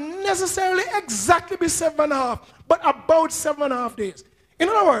may not necessarily exactly be 7.5, but about 7.5 days. In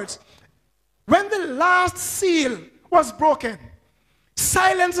other words, when the last seal was broken,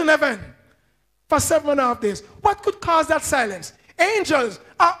 silence in heaven for 7.5 days. What could cause that silence? Angels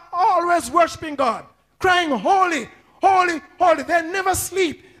are always worshiping God, crying, holy, holy, holy. They never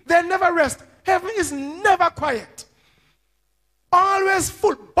sleep. They never rest. Heaven is never quiet. Always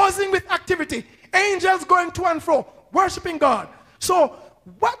full, buzzing with activity. Angels going to and fro, worshiping God. So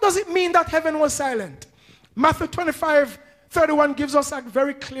what does it mean that heaven was silent? Matthew 25:31 gives us a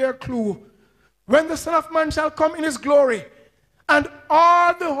very clear clue. When the Son of Man shall come in his glory, and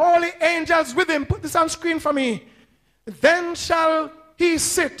all the holy angels with him, put this on screen for me, then shall he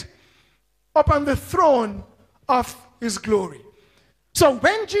sit upon the throne of his glory. So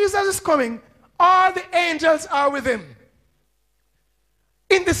when Jesus is coming, all the angels are with him.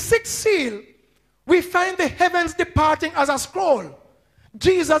 In the 6th seal, we find the heavens departing as a scroll.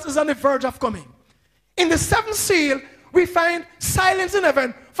 Jesus is on the verge of coming. In the seventh seal, we find silence in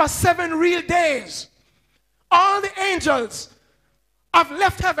heaven for 7 real days. All the angels have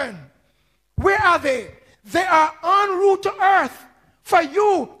left heaven. Where are they? They are en route to earth for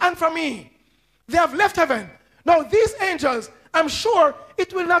you and for me. They have left heaven. Now these angels, I'm sure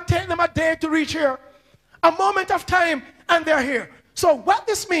it will not take them a day to reach here. A moment of time and they're here. So what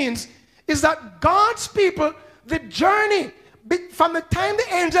this means is that God's people, the journey from the time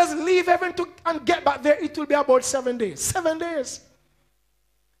the angels leave heaven and get back there, it will be about 7 days. 7 days.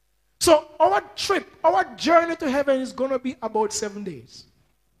 So our trip, our journey to heaven is going to be about 7 days.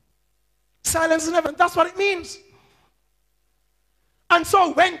 Silence in heaven, that's what it means. And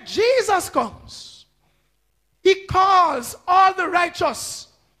so when Jesus comes, he calls all the righteous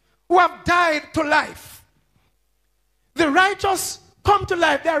who have died to life. The righteous come to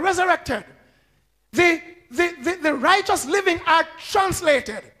life, they are resurrected. The righteous living are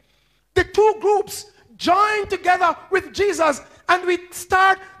translated. The two groups join together with Jesus and we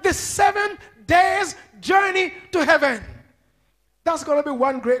start the 7 days journey to heaven. That's going to be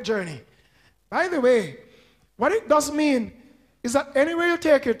one great journey. By the way, what it does mean is that anywhere you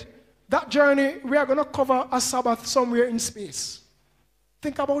take it, that journey, we are going to cover a Sabbath somewhere in space.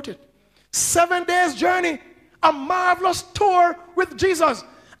 Think about it. 7 days journey, a marvelous tour with Jesus.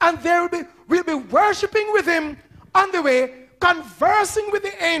 And there we'll be worshiping with him on the way, conversing with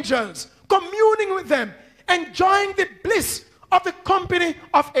the angels, communing with them, enjoying the bliss of the company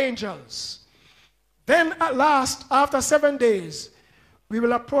of angels. Then at last, after 7 days, we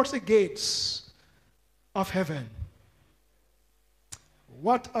will approach the gates of heaven.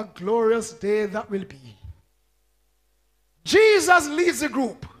 What a glorious day that will be. Jesus leads the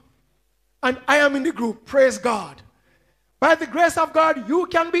group, and I am in the group. Praise God. By the grace of God, you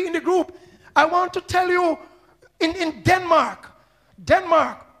can be in the group. I want to tell you, in Denmark,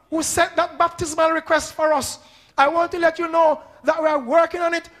 who sent that baptismal request for us, I want to let you know that we are working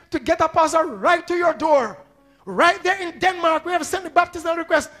on it to get a pastor right to your door. Right there in Denmark, we have sent the baptismal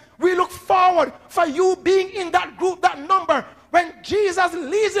request. We look forward for you being in that group, that number. When Jesus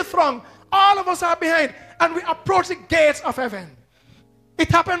leads the throng, all of us are behind, and we approach the gates of heaven. It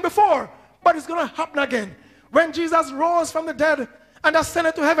happened before, but it's going to happen again. When Jesus rose from the dead and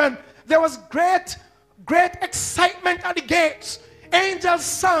ascended to heaven, there was great excitement at the gates. Angels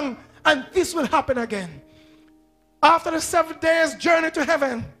sang, and this will happen again. After the 7 days journey to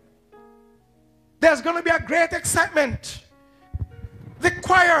heaven, there's going to be a great excitement. The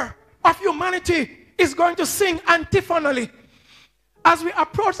choir of humanity is going to sing antiphonally. As we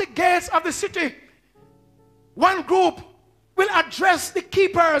approach the gates of the city, one group will address the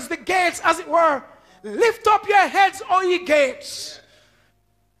keepers, the gates as it were. Lift up your heads, O ye gates,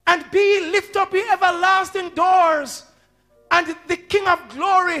 and be lift up ye everlasting doors, and the King of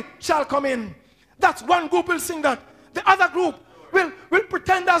glory shall come in. That's one group will sing that. The other group will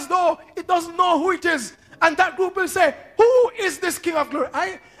pretend as though it doesn't know who it is. And that group will say, who is this King of glory?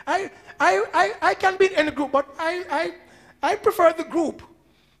 I can be in any group, but I prefer the group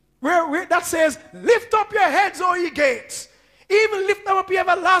where that says, lift up your heads, O ye gates. Even lift up your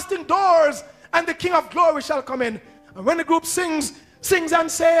everlasting doors, and the King of glory shall come in. And when the group sings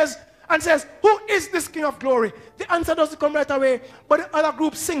and says, who is this King of glory? The answer doesn't come right away, but the other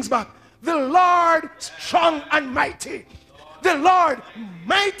group sings back, the Lord strong and mighty. The Lord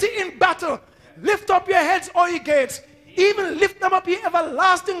mighty in battle. Lift up your heads, O ye gates. Even lift them up, ye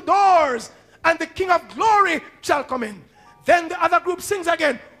everlasting doors, and the King of glory shall come in. Then the other group sings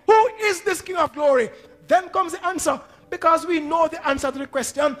again, who is this King of glory? Then comes the answer, because we know the answer to the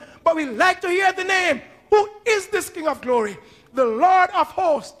question, but we like to hear the name. Who is this King of glory? The Lord of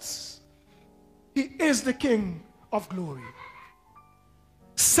hosts. He is the King of glory.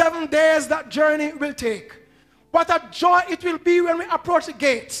 7 days that journey will take. What a joy it will be when we approach the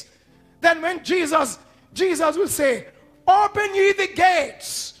gates. Then when Jesus will say, open ye the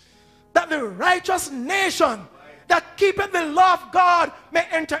gates, that the righteous nation that keepeth the law of God may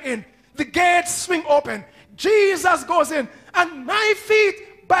enter in. The gates swing open. Jesus goes in, and my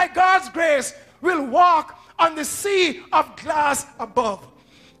feet, by God's grace, will walk on the sea of glass above.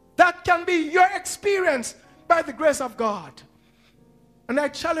 That can be your experience by the grace of God. And I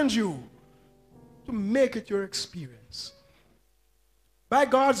challenge you to make it your experience. By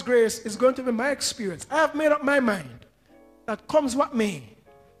God's grace, it's going to be my experience. I have made up my mind that comes what may.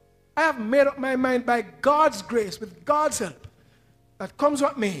 I have made up my mind by God's grace, with God's help, that comes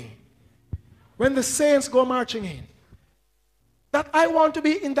what may. When the saints go marching in, that I want to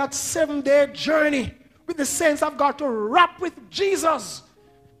be in that 7-day journey with the saints of God, to rap with Jesus,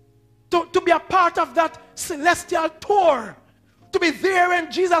 to be a part of that celestial tour, to be there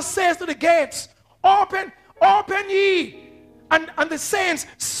when Jesus says to the gates, Open ye. And the saints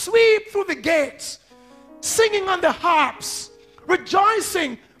sweep through the gates, singing on the harps,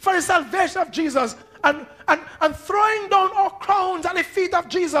 rejoicing for the salvation of Jesus, and throwing down our crowns at the feet of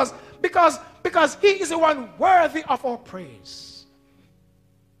Jesus, because he is the one worthy of our praise.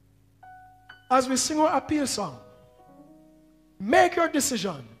 As we sing our appeal song, make your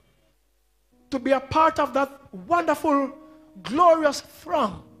decision to be a part of that wonderful, glorious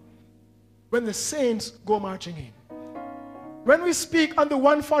throng when the saints go marching in. When we speak on the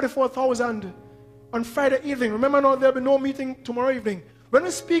 144,000 on Friday evening, remember now there will be no meeting tomorrow evening. When we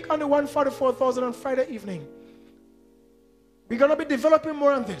speak on the 144,000 on Friday evening, we're going to be developing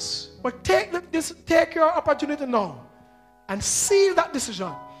more on this. But take your opportunity now and seal that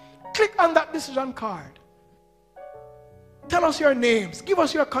decision. Click on that decision card. Tell us your names. Give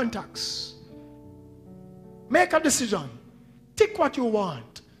us your contacts. Make a decision. Tick what you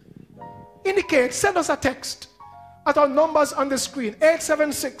want. Indicate. Send us a text at our numbers on the screen.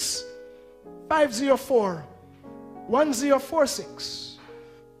 876-504-1046.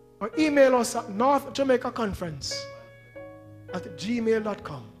 Or email us at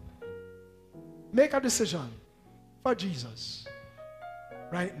northjamaicaconference@gmail.com. Make a decision for Jesus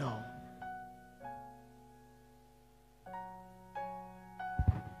right now.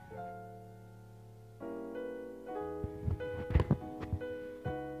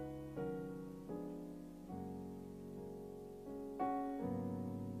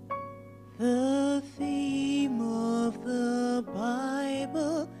 The theme of the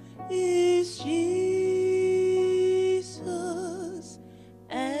Bible is Jesus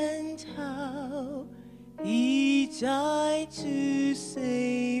and how he died to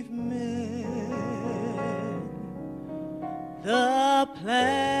save men. The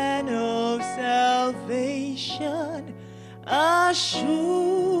plan of salvation assures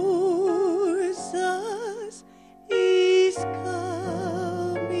us he's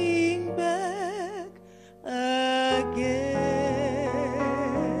coming back again.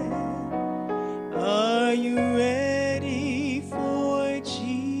 Are you ready for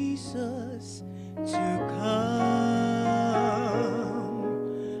Jesus to come?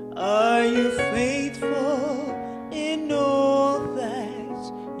 Are you faithful in all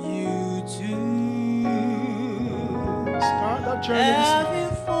that you do? Start that journey. Have you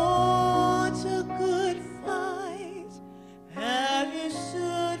fought a good fight? Have you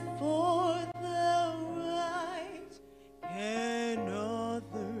stood for the right? Can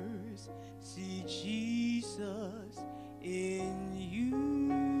others see Jesus in you?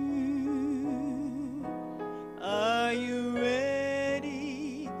 Are you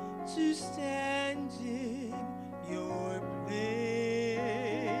ready to stand in your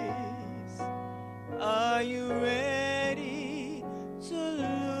place? Are you ready to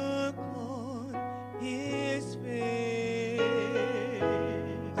look on his face?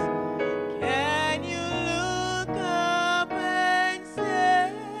 Can you look up and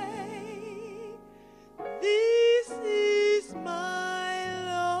say, this is my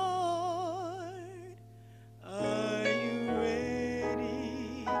Lord? Are you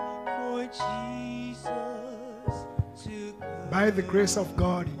ready for Jesus to come? By the grace of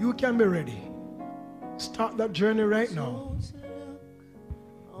God, you can be ready. Start that journey right now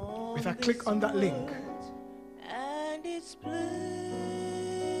with a click on that link. And its pleasure.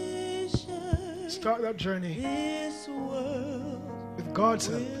 Start that journey This world with God's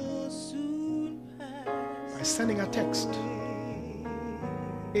help will soon pass. by sending a text.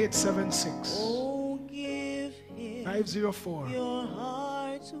 876 Oh, give him 504 your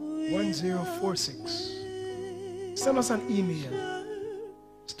heart 1046. Send us an email.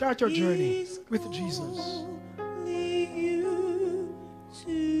 Start your journey with Jesus.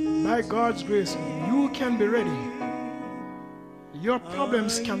 By God's grace, you can be ready. Your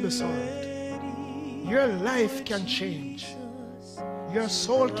problems can be solved. Your life can change. Your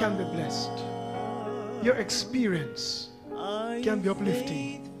soul can be blessed. Your experience can be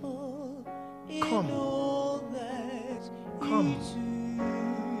uplifting. Come. Come.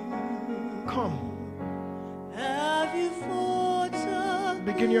 Come. Have you fought a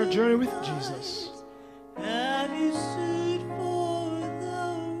Begin your journey with Jesus. Have you stood for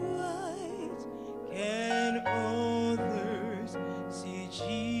the right? Can others see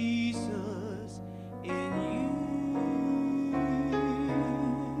Jesus in you?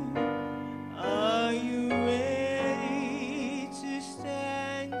 Are you ready to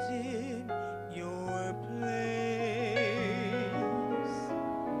stand in your place?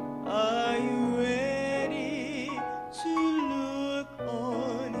 Are you ready to look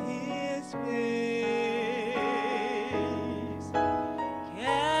on his face?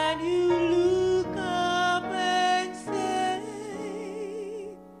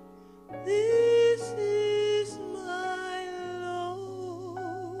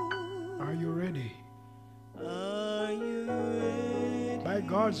 by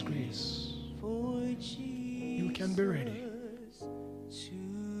God's grace, you can be ready.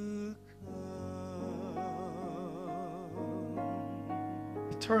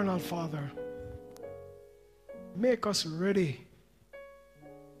 Eternal Father, make us ready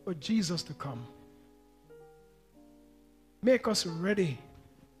for Jesus to come. Make us ready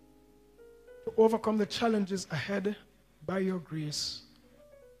to overcome the challenges ahead by your grace.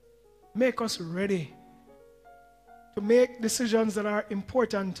 Make us ready to make decisions that are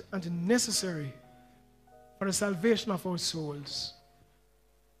important and necessary for the salvation of our souls.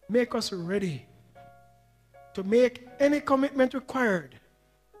 Make us ready to make any commitment required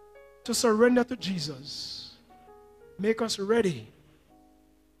to surrender to Jesus. Make us ready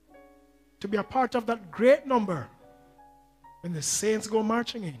to be a part of that great number when the saints go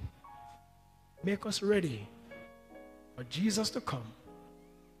marching in. Make us ready for Jesus to come.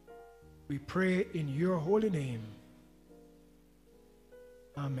 We pray in your holy name.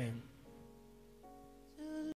 Amen.